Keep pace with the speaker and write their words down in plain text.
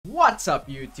What's up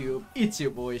YouTube, it's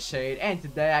your boy Shayd, and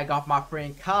today I got my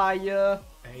friend Kaya.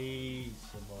 Hey,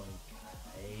 Simon.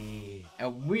 Hey.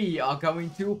 And we are going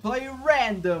to play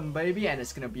random, baby, and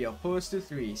it's gonna be a first to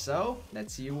three, so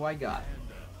let's see who I got.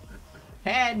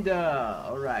 Panda,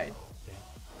 alright.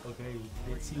 Okay,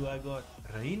 let's see who I got.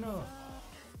 Reino.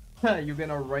 You're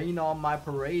gonna rain on my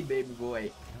parade, baby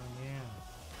boy. Oh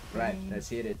yeah. Right, let's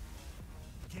hit it.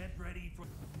 Get ready for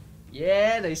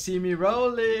Yeah, they see me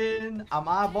rolling. I'm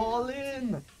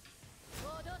eyeballing.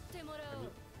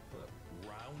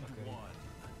 round Okay. one.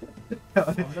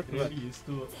 I'm not really used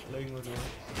to playing with one.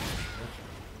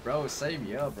 Bro, same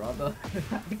here, brother.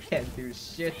 I can't do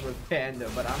shit with Panda,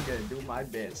 but I'm gonna do my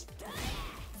best.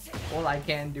 All I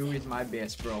can do is my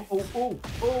best, bro. Oh, oh,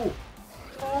 oh,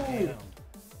 oh, Damn.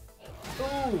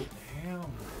 oh.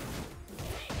 Damn.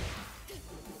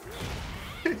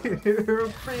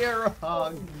 Bear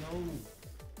hug. No.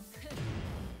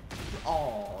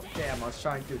 Oh, damn, I was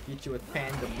trying to hit you with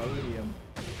pandemonium.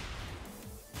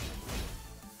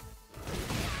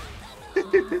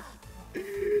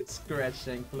 Scratch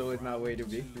and clawed my way to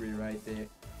victory right there.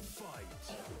 Fight.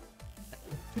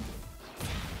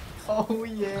 Oh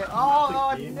yeah!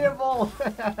 Oh, Again. nibble!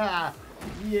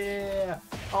 Yeah!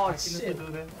 Oh I can shit! also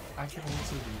do that. I can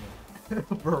also do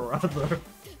that. Brother!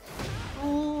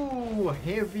 Ooh!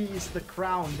 Heavy is the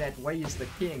crown that weighs the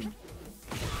king.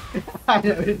 I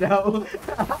don't know.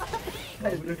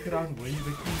 Over the crown, way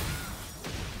the key.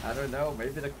 I don't know.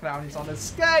 Maybe the crown is on a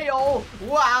scale.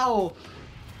 Wow!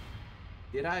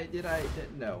 Did I?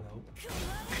 No.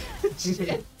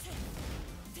 Shit.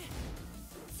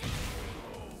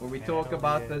 When we talk Hell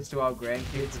about yeah. this to our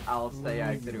grandkids, I'll say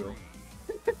I threw.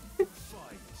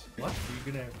 Fight. What? Are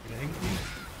you gonna rank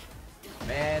me?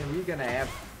 Man, we're gonna have.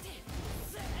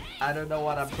 I don't know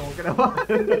what I'm talking about.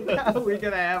 We're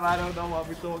gonna have. I don't know what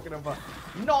we're talking about.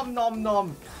 Nom nom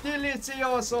nom.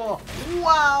 Delicioso.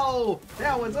 Wow.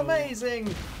 That was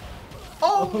amazing.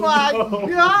 Oh my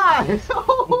god.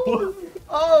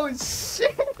 Oh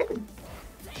shit.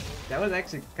 That was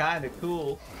actually kind of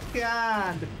cool.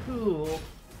 Kind of cool.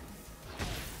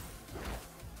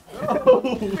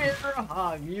 Oh, bear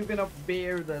hug. You're gonna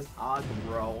bear this hug,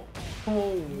 bro.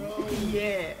 Oh, No.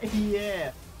 yeah,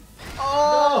 yeah.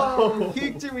 Oh, No.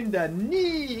 kicked you in the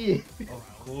knee.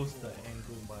 Of course, the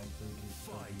ankle biter is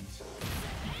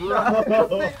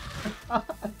Bro.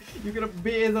 You're gonna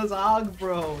bear this hug,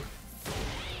 bro.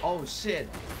 Oh, shit.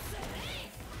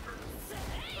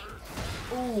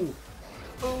 Ooh.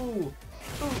 Ooh.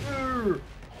 Ooh.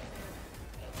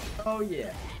 Oh,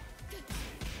 yeah.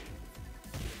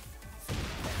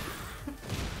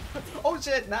 Oh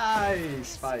shit,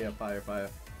 nice! Fire, fire, fire.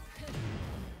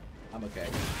 I'm okay.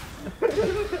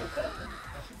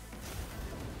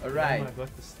 Alright, Oh my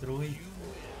god, destroyed.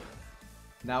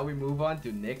 now we move on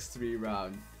to next 3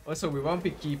 round. Also, we won't be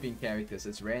keeping characters,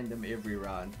 it's random every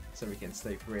round, so we can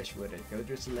stay fresh with it. Go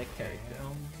to select character.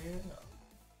 Hell yeah.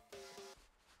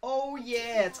 Oh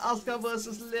yeah, it's Asuka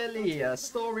versus Lily, a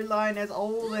storyline as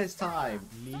old as time.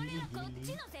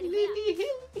 Lily.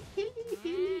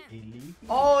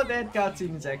 Oh, that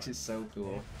cutscene is actually so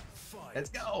cool. Fight. Let's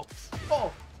go!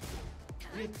 Oh!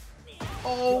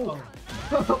 Oh!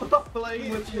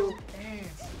 Playing with you.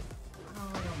 Ass.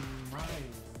 Oh my.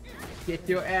 Get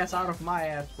your ass out of my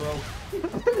ass, bro.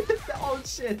 Oh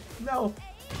shit, no.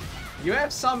 You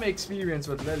have some experience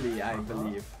with Lily, I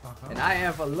believe. And I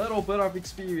have a little bit of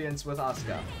experience with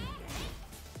Asuka.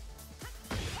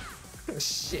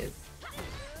 Shit.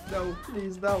 No,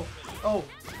 please, no. Oh,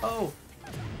 oh.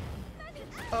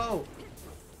 Oh.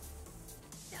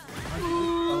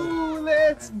 Ooh,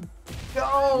 let's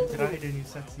go. You tried and you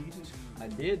succeeded. I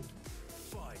did.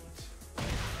 Fight.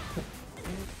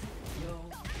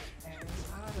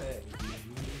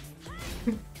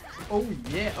 Oh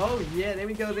yeah, there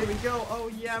we go,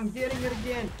 oh yeah, I'm getting it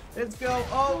again, let's go,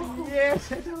 oh yeah,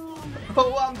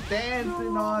 oh I'm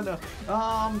dancing on her,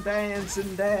 I'm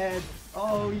dancing dad,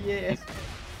 oh yeah,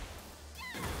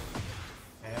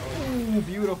 ooh,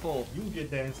 beautiful, You get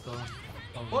danced on.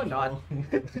 or not,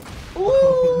 no.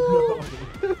 ooh,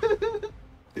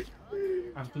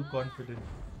 I'm too confident.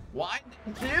 wind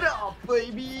it up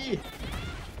baby,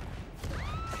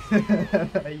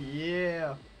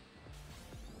 yeah.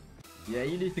 Yeah,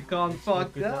 you need to calm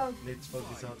fuck down. Let's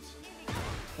focus out.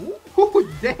 Ooh,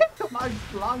 damn, I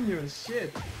flung your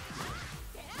shit.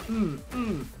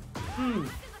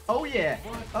 Oh yeah.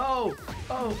 Oh,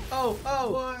 oh, oh,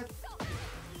 oh. What?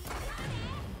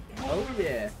 Oh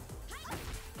yeah.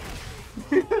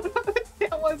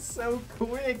 That was so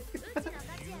quick.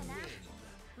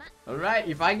 Alright,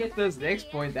 if I get this next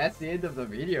point, that's the end of the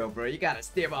video, bro. You gotta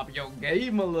step up your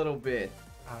game a little bit.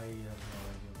 I have no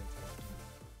idea what's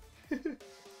happening.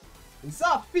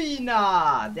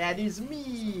 Zafina! That is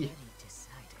me!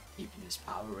 Keeping this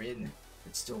power in.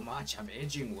 It's too much, I'm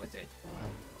edging with it.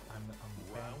 I'm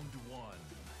Round one.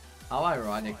 How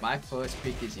ironic, my first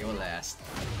pick is your last.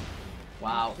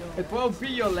 Wow. It won't be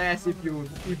your last if you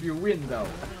win though.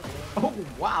 Oh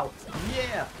wow!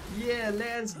 Yeah! Yeah,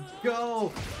 let's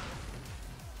go!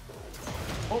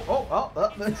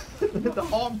 The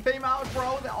arm came out,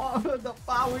 bro. The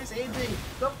power is edging.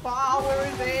 The power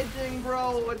is edging,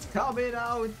 bro. It's coming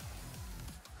out.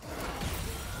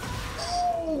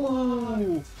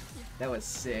 Oh, that was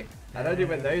sick. I don't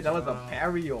even know if that was a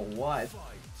parry or what.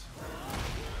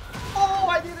 Oh,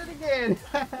 I did it again.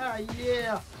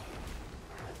 Yeah.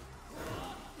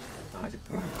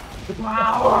 The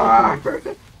power.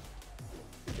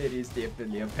 It is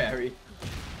definitely a parry.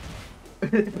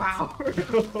 The power.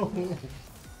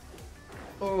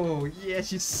 Oh yeah,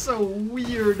 she's so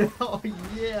weird. Oh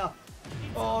yeah.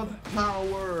 Oh, the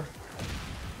power.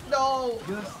 No.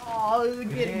 Oh, this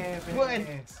is getting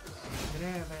good.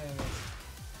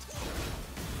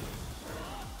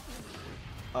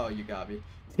 Oh, you got me.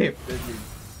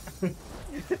 Definitely.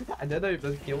 I don't know if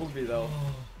that killed me though.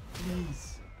 Oh,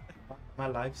 please. My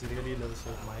life's really low,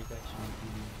 so Mike actually.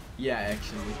 Yeah,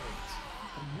 actually.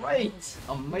 Great!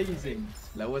 Amazing!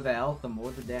 Lower the health, the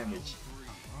more the damage.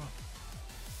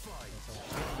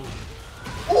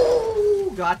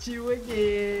 Oh! Got you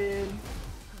again!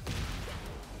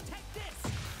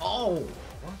 Oh!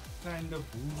 What kind of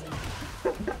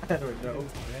booty? I don't know.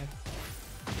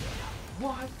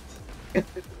 What?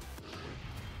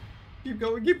 Keep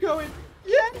going, keep going!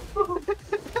 Yeah! No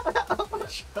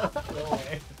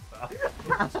way.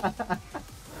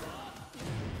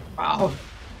 Wow!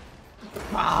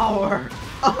 Power!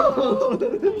 Oh!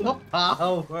 The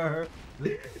power!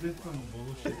 That's some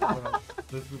bullshit, bro.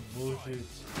 That's some bullshit.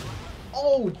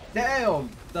 Oh, damn!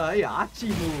 The Archie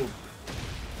move!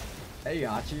 Hey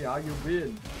Archie, how you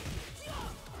been?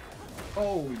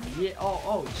 Oh, yeah.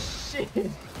 Oh, shit!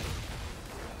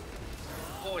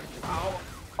 Oh, the power!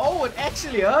 Oh, it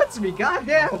actually hurts me,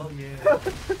 goddamn! Oh, yeah.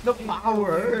 The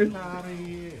power hurts! Get out of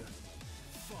here.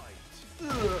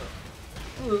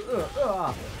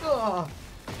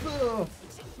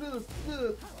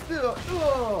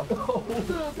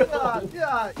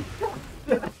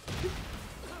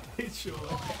 It's sure.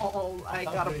 Oh, I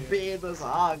gotta bear this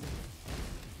hug.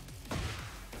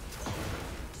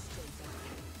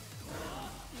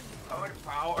 Oh, the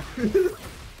power.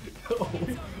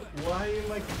 Why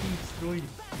am I keep destroying?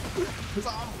 Cause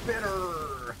I'm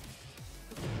bitter.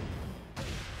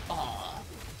 Oh.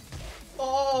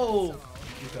 Oh.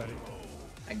 You got it.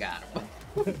 I got him.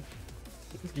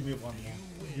 Just give me one more.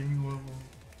 Give me one more.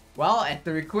 Well, at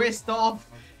the request of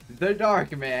the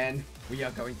Dark Man, we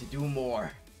are going to do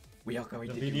more. We are going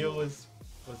The to video do was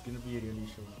gonna be really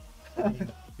short.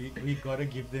 we gotta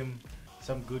give them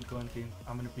some good content.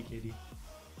 I'm gonna pick Eddie.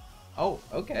 Oh,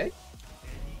 okay.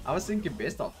 I was thinking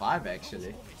best of 5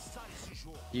 actually.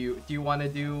 Do you want to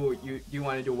do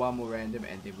one more random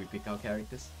and then we pick our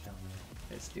characters?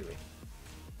 Let's do it.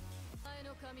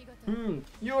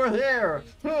 You're here.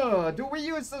 Huh, do we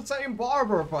use the same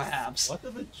barber perhaps? What are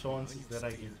the chances that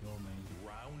I get your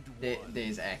man?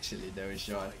 There's actually no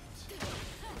shot.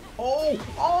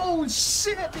 Oh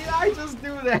shit, did I just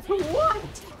do that?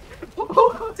 What?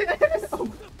 Oh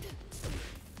damn.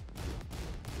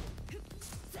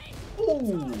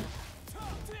 Oh.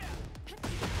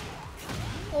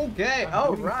 Okay,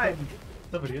 alright.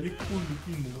 Some really cool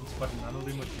looking moves, but none of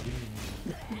them are killing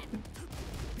me.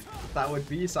 That would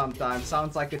be sometimes.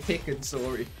 Sounds like a Tekken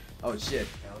story. Oh shit.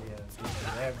 Hell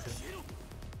yeah.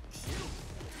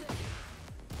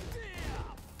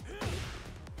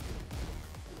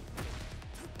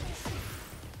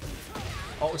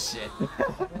 Oh shit.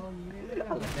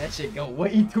 That shit go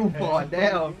way too far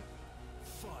down.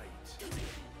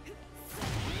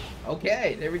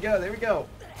 Okay, there we go, there we go.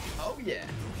 Oh yeah.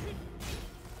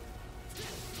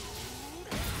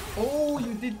 Oh,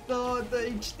 you did the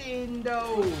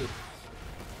extendo.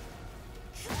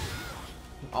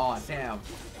 Oh damn.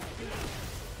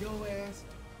 Yo ass.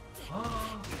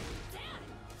 Oh.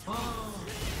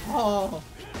 Oh.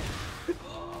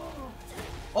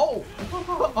 Oh.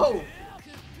 Oh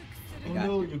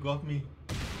no, you got me.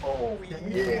 Oh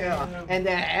yeah. And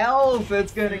the health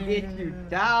that's gonna get you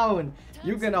down.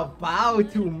 You're gonna bow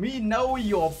to me, know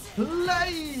your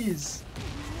place.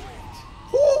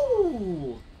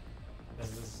 Woo!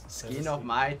 Skin of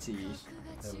my teeth.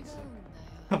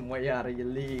 I'm way out of your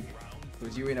league.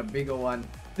 Cause you in a bigger one.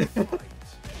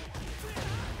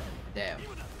 Damn.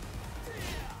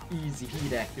 Easy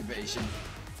heat activation.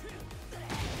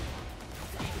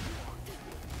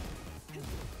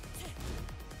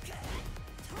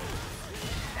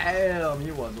 Damn,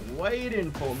 he was waiting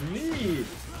for me.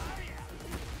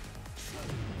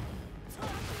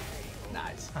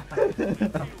 Nice.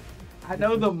 I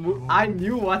know the move. I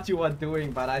knew what you were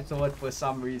doing, but I thought for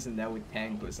some reason that would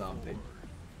tank or something.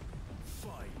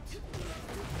 Fight.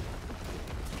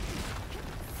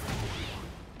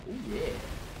 Oh yeah.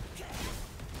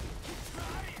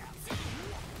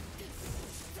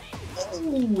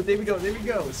 Oh, there we go, there we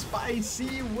go.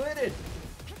 Spicy with it.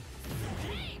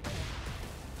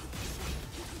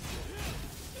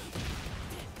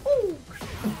 Ooh.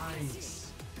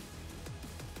 Nice.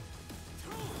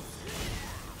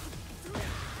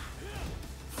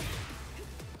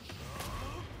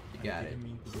 You got it. Didn't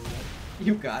mean to do that.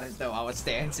 You got it though. I was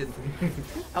dancing.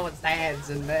 I was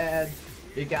dancing, man.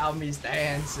 You got me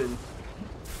dancing.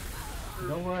 You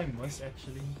know what I must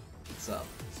actually? What's up?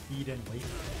 Speed and weight.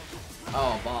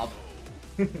 Oh, Bob.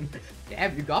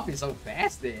 Damn, you got me so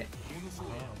fast there. Ah,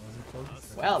 wasn't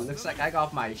focused. Well, looks like I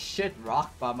got my shit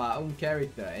rocked by my own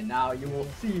character, and now you will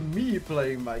see me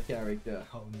playing my character.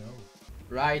 Oh no.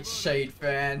 Right, Shayd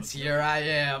fans, here I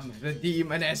am. The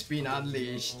demon has been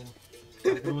unleashed.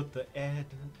 I brought the Ed,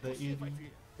 the Eddie,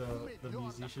 the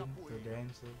musician, the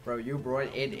dancer. Bro, you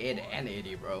brought Ed, and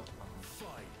Eddie, bro.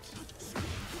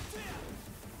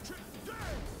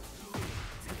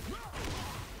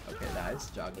 Okay, nice.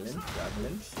 Juggling.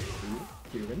 Ooh,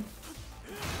 Cuban.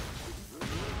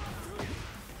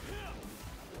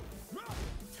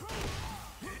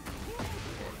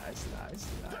 Okay,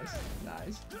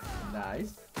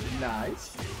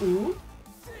 nice. Ooh.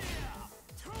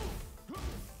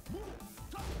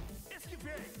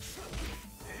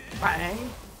 Bang.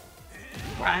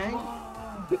 Bang.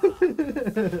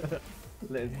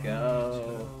 Let's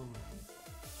go.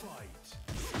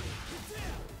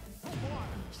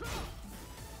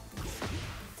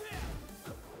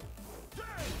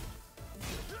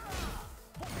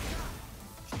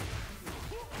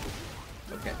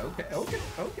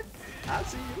 Okay. I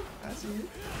see you.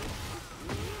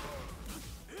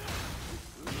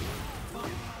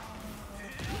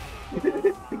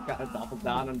 Gotta double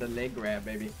down on the leg grab,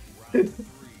 baby. You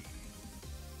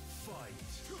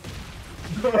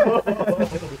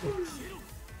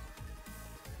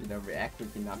don't react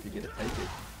quick enough, you get to take it.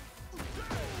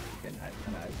 Okay,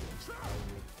 nice.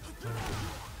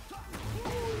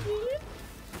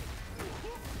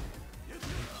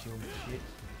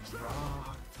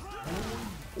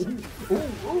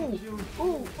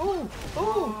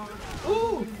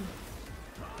 Ooh.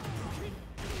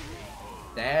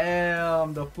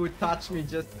 Damn, the foot touched me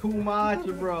just too much,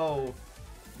 bro.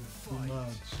 Too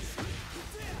much.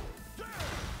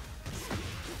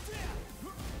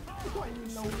 Why you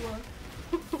know what?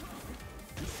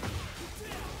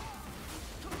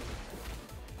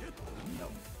 No.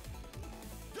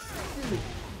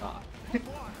 Ah.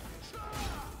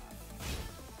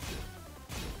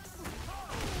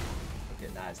 Okay,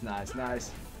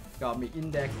 nice. Got me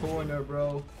in that corner,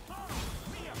 bro.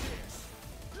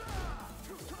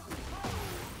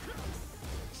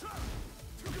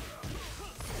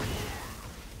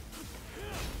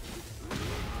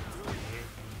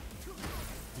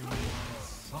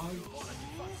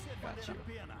 Got you.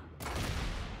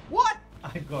 What?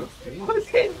 I got two. Was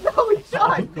it no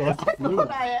shot? I got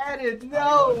thought I had it.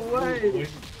 No way.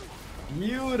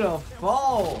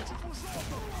 Beautiful.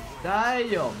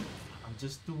 Damn. I'm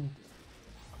just too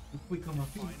quick on my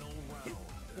feet.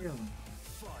 Damn.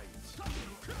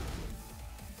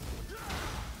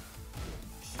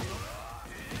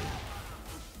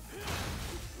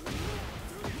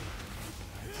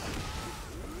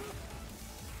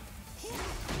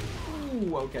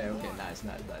 Ooh, okay, nice.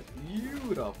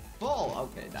 Beautiful.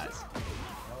 Okay, nice.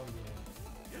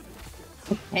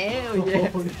 Hell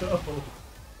yeah. Oh no.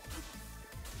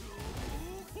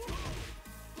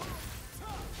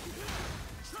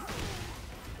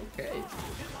 Okay.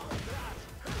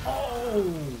 Oh,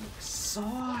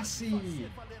 saucy.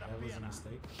 That was a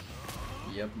mistake.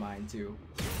 Yep, mine too.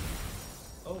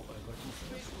 Oh, I got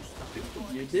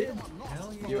You did.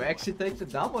 Hell yeah. You actually take the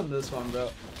dub on this one, bro.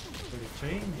 For the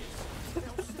change.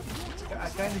 I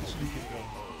kinda cheated though.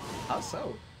 How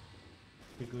so?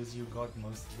 Because you got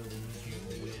most of the wins in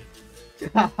the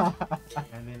wheel.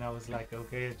 And then I was like,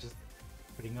 okay, just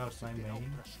bring out my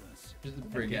main. Just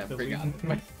bring get out, the bring out.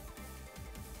 win.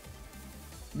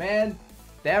 Man,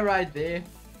 that right there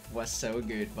was so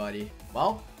good, buddy.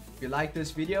 Well, if you like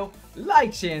this video,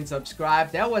 like, share, and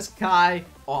subscribe. That was Kai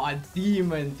on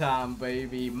Demon Time,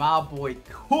 baby. My boy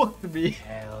cooked me.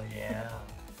 Hell yeah.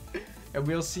 And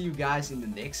we'll see you guys in the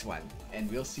next one. And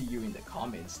we'll see you in the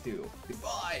comments too.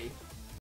 Goodbye.